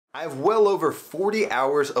I have well over 40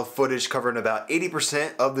 hours of footage covering about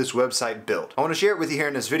 80% of this website build. I want to share it with you here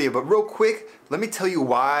in this video, but real quick, let me tell you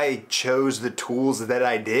why I chose the tools that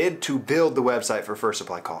I did to build the website for First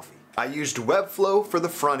Supply Coffee. I used Webflow for the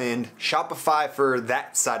front end, Shopify for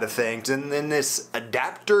that side of things, and then this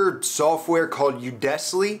adapter software called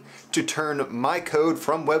Udesly to turn my code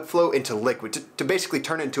from Webflow into Liquid, to basically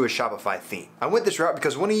turn it into a Shopify theme. I went this route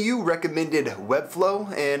because one of you recommended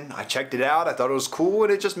Webflow and I checked it out, I thought it was cool,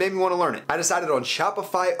 and it just made me want to learn it. I decided on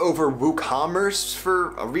Shopify over WooCommerce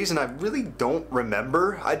for a reason I really don't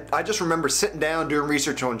remember. I just remember sitting down doing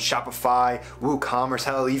research on Shopify, WooCommerce,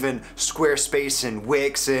 hell, even Squarespace and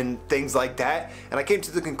Wix and things like that, and I came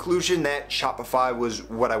to the conclusion that Shopify was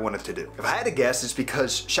what I wanted to do. If I had to guess, it's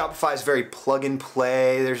because Shopify is very plug and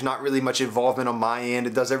play. There's not really much involvement on my end.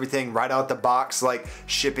 It does everything right out the box, like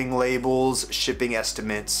shipping labels, shipping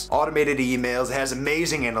estimates, automated emails. It has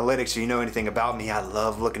amazing analytics. If you know anything about me, I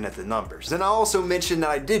love looking at the numbers. Then I also mentioned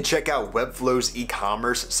that I did check out Webflow's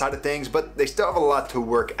e-commerce side of things, but they still have a lot to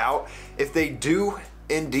work out. If they do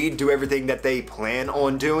indeed do everything that they plan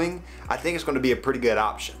on doing, I think it's going to be a pretty good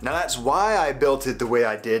option. Now that's why I built it the way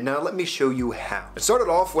I did. Now let me show you how. It started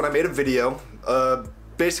off when I made a video,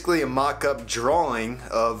 basically a mock-up drawing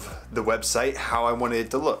of the website, how I wanted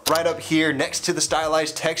it to look. Right up here next to the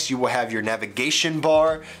stylized text, you will have your navigation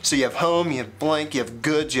bar. So you have home, you have blank, you have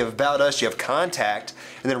goods, you have about us, you have contact,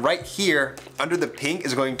 and then right here under the pink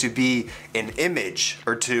is going to be an image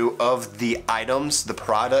or two of the items, the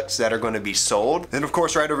products that are going to be sold. Then of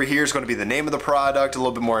course right over here is going to be the name of the product, a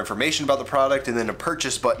little bit more information about the product, and then a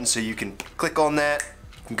purchase button so you can click on that,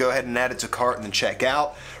 go ahead and add it to cart and then check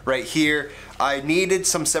out. Right here, I needed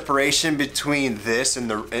some separation between this and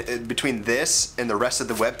the rest of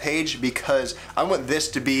the web page because I want this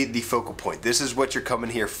to be the focal point. This is what you're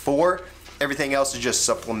coming here for. Everything else is just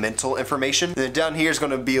supplemental information. And then down here is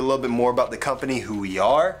going to be a little bit more about the company, who we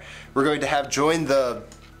are. We're going to have join the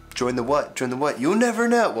what? Join the what? You'll never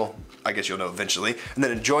know. Well, I guess you'll know eventually. And then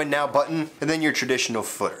a join now button, and then your traditional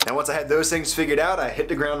footer. Now once I had those things figured out, I hit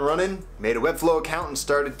the ground running, made a Webflow account, and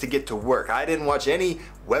started to get to work. I didn't watch any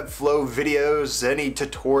Webflow videos, any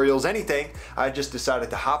tutorials, anything. I just decided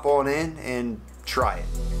to hop on in and try it.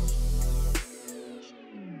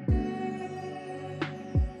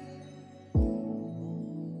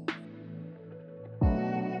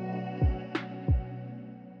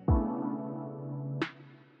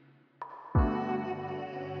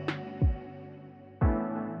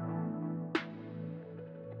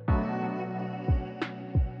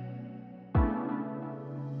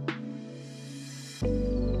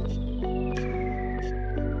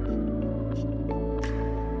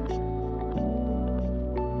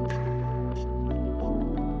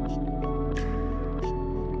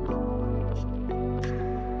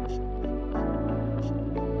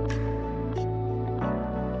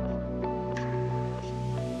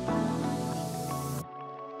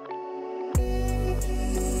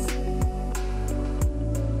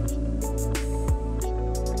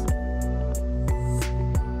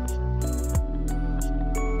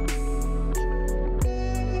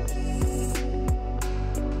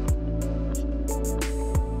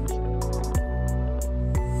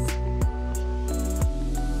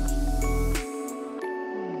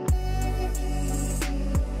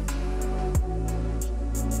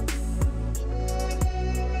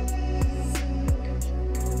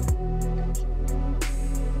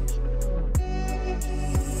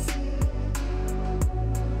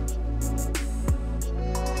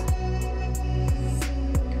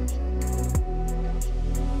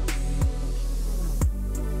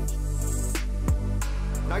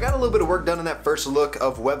 I got a little bit of work done in that first look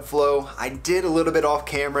of Webflow. I did a little bit off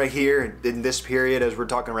camera here in this period as we're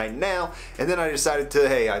talking right now, and then I decided to,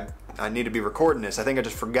 hey, I need to be recording this. I think I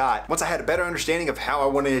just forgot. Once I had a better understanding of how I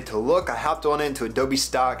wanted it to look, I hopped on into Adobe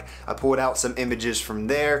Stock. I pulled out some images from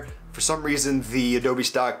there. For some reason, the Adobe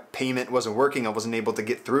Stock payment wasn't working. I wasn't able to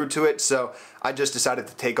get through to it, so I just decided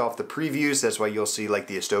to take off the previews. That's why you'll see like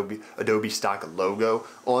the Adobe Stock logo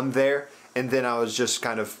on there. And then I was just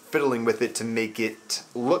kind of fiddling with it to make it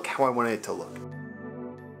look how I wanted it to look.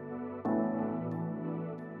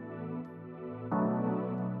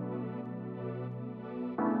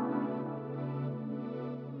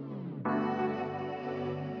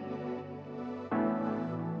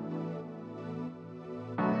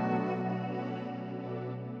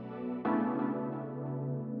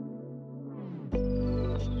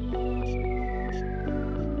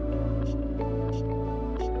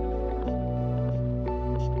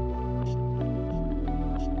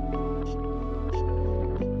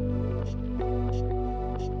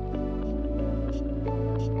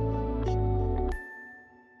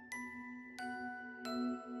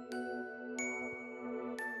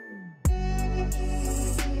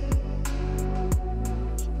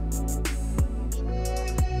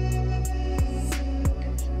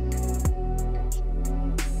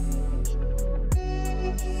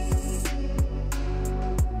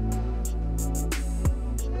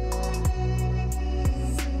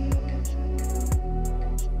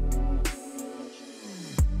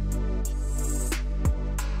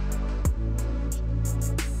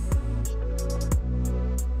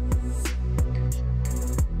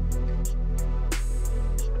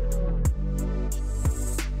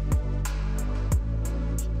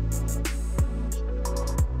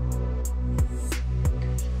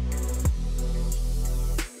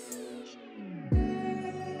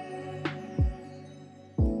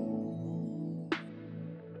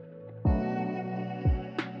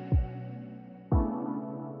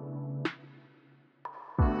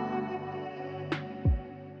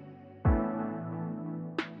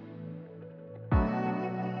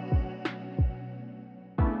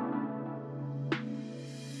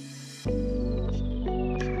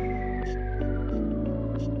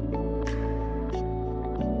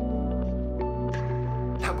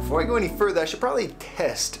 Now, before I go any further, I should probably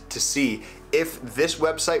test to see if this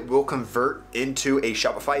website will convert into a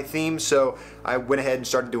Shopify theme. So I went ahead and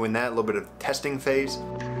started doing that, a little bit of testing phase.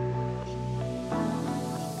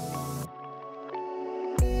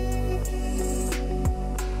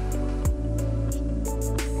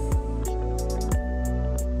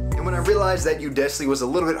 When I realized that Udesly was a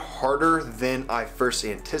little bit harder than I first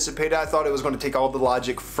anticipated, I thought it was going to take all the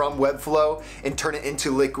logic from Webflow and turn it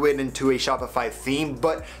into Liquid, into a Shopify theme,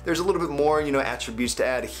 but there's a little bit more, attributes to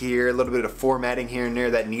add here, a little bit of formatting here and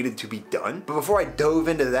there that needed to be done. But before I dove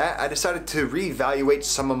into that, I decided to reevaluate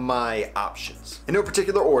some of my options. In no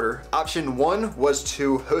particular order, option 1 was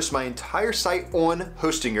to host my entire site on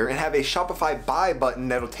Hostinger and have a Shopify buy button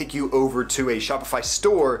that'll take you over to a Shopify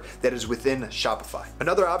store that is within Shopify.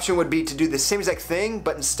 Another option would be to do the same exact thing,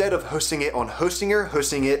 but instead of hosting it on Hostinger,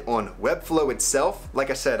 hosting it on Webflow itself. Like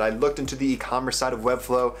I said, I looked into the e-commerce side of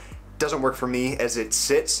Webflow. Doesn't work for me as it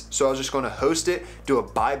sits, so I was just going to host it, do a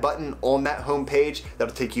buy button on that home page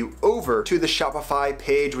that'll take you over to the Shopify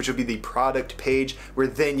page, which will be the product page, where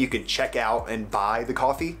then you could check out and buy the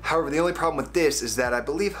coffee. However, the only problem with this is that I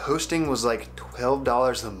believe hosting was like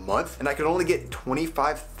 $12 a month, and I could only get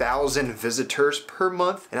 25,000 visitors per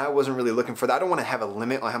month, and I wasn't really looking for that. I don't want to have a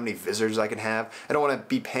limit on how many visitors I can have. I don't want to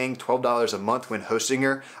be paying $12 a month when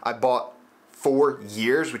Hostinger. I bought 4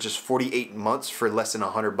 years, which is 48 months for less than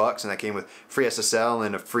 $100, and that came with free SSL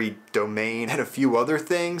and a free domain and a few other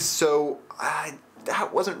things. So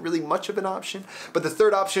that wasn't really much of an option. But the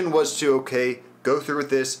third option was to, okay, go through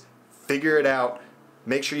with this, figure it out,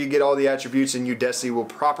 make sure you get all the attributes, and Udesly will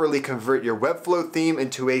properly convert your Webflow theme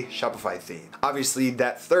into a Shopify theme. Obviously,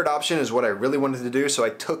 that third option is what I really wanted to do, so I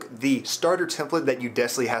took the starter template that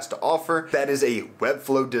Udesly has to offer. That is a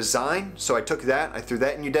Webflow design, so I took that, I threw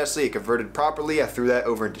that in Udesly, it converted properly, I threw that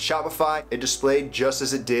over into Shopify. It displayed just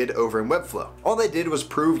as it did over in Webflow. All I did was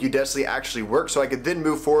prove Udesly actually worked, so I could then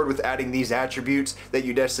move forward with adding these attributes that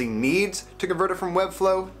Udesly needs to convert it from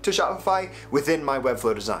Webflow to Shopify within my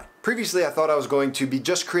Webflow design. Previously, I thought I was going to be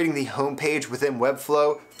just creating the home page within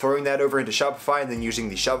Webflow, throwing that over into Shopify, and then using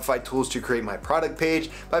the Shopify tools to create my product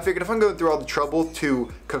page. But I figured if I'm going through all the trouble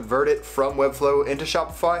to convert it from Webflow into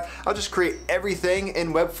Shopify, I'll just create everything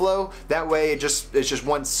in Webflow. That way, it's just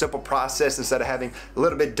one simple process instead of having a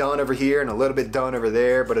little bit done over here and a little bit done over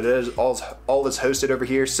there, but it is all is hosted over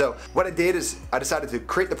here. So what I did is I decided to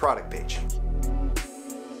create the product page.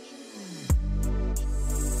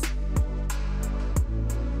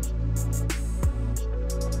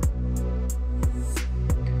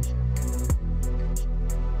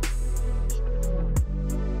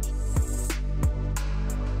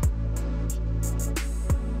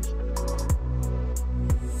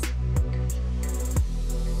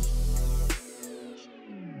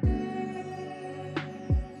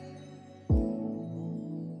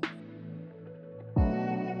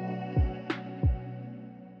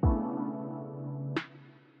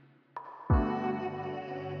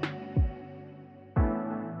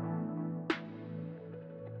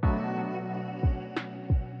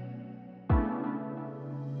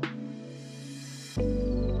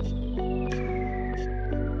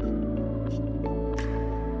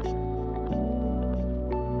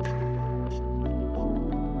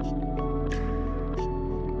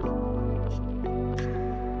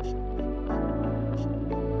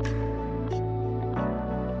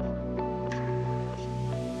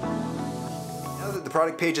 The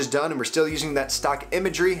product page is done and we're still using that stock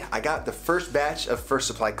imagery. I got the first batch of First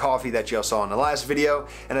Supply coffee that y'all saw in the last video,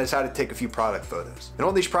 and I decided to take a few product photos. And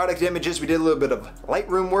on these product images, we did a little bit of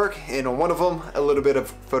Lightroom work, and on one of them, a little bit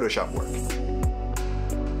of Photoshop work.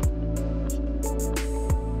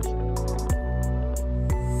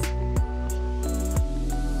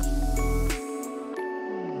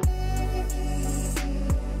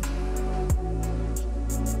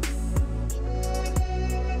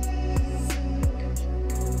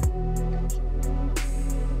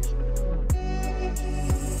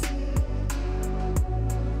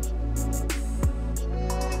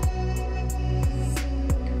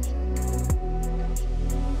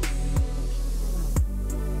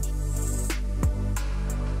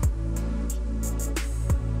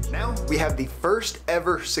 We have the first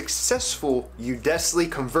ever successful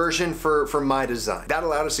Udesly conversion for my design. That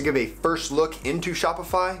allowed us to give a first look into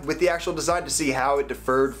Shopify with the actual design to see how it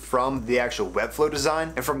differed from the actual Webflow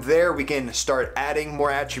design. And from there, we can start adding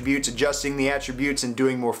more attributes, adjusting the attributes, and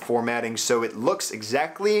doing more formatting so it looks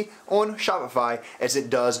exactly on Shopify as it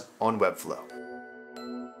does on Webflow.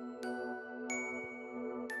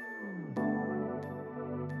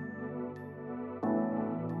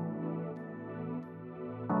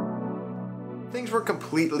 Things things weren't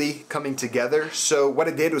completely coming together. So what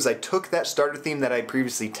I did was I took that starter theme that I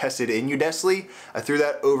previously tested in Udesly, I threw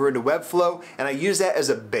that over into Webflow, and I used that as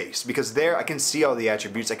a base because there I can see all the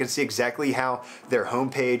attributes. I can see exactly how their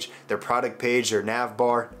homepage, their product page, their nav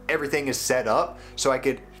bar, everything is set up. So I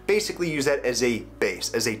could basically use that as a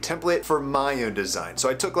base, as a template for my own design. So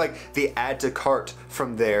I took like the add to cart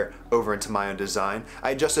from there over into my own design.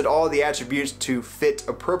 I adjusted all the attributes to fit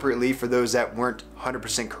appropriately for those that weren't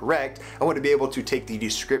 100% correct. I want to be able to take the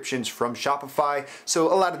descriptions from Shopify.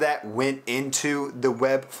 So a lot of that went into the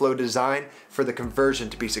Webflow design for the conversion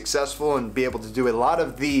to be successful and be able to do a lot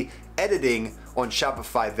of the editing on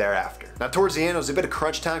Shopify thereafter. Now towards the end, it was a bit of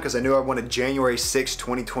crunch time because I knew I wanted January 6,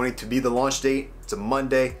 2020 to be the launch date. It's a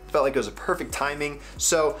Monday. Felt like it was a perfect timing.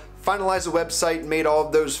 So finalized the website, made all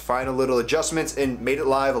of those final little adjustments, and made it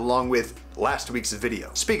live along with last week's video.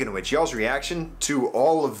 Speaking of which, y'all's reaction to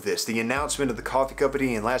all of this, the announcement of the coffee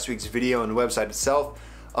company and last week's video and the website itself,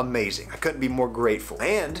 amazing. I couldn't be more grateful.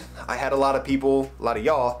 And I had a lot of people, a lot of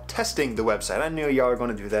y'all, testing the website. I knew y'all were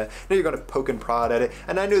gonna do that. I knew you're gonna poke and prod at it.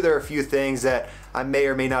 And I knew there are a few things that I may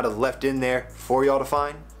or may not have left in there for y'all to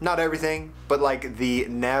find. Not everything, but like the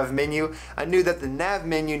nav menu. I knew that the nav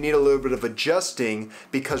menu needed a little bit of adjusting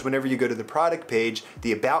because whenever you go to the product page,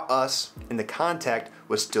 the About Us and the contact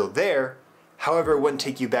was still there. However, it wouldn't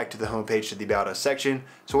take you back to the homepage to the About Us section.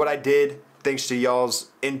 So what I did, thanks to y'all's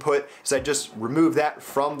input, is I just removed that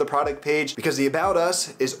from the product page because the About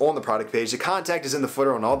Us is on the product page. The contact is in the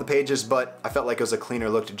footer on all the pages, but I felt like it was a cleaner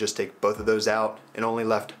look to just take both of those out and only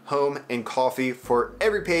left home and coffee for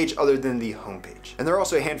every page other than the home page. And there are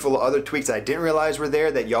also a handful of other tweaks that I didn't realize were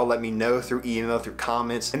there that y'all let me know through email, through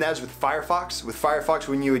comments, and that is with Firefox. With Firefox,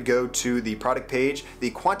 when you would go to the product page,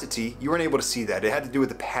 the quantity, you weren't able to see that. It had to do with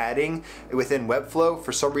the padding within Webflow.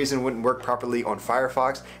 For some reason, it wouldn't work properly on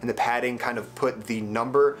Firefox, and the padding kind of put the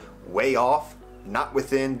number way off, not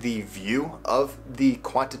within the view of the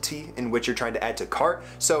quantity in which you're trying to add to cart.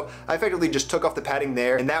 So I effectively just took off the padding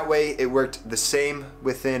there, and that way it worked the same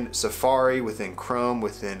within Safari, within Chrome,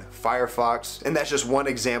 within Firefox. And that's just one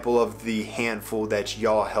example of the handful that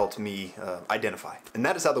y'all helped me identify. And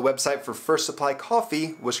that is how the website for First Supply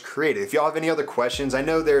Coffee was created. If y'all have any other questions, I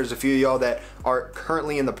know there's a few of y'all that are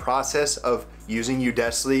currently in the process of using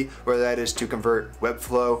Udesly, whether that is to convert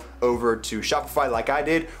Webflow over to Shopify like I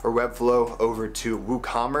did, or Webflow over to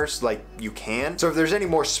WooCommerce like you can. So if there's any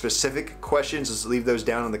more specific questions, just leave those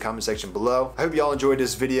down in the comment section below. I hope y'all enjoyed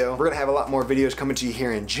this video. We're gonna have a lot more videos coming to you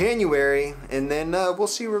here in January, and then we'll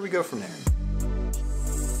see where we go from there.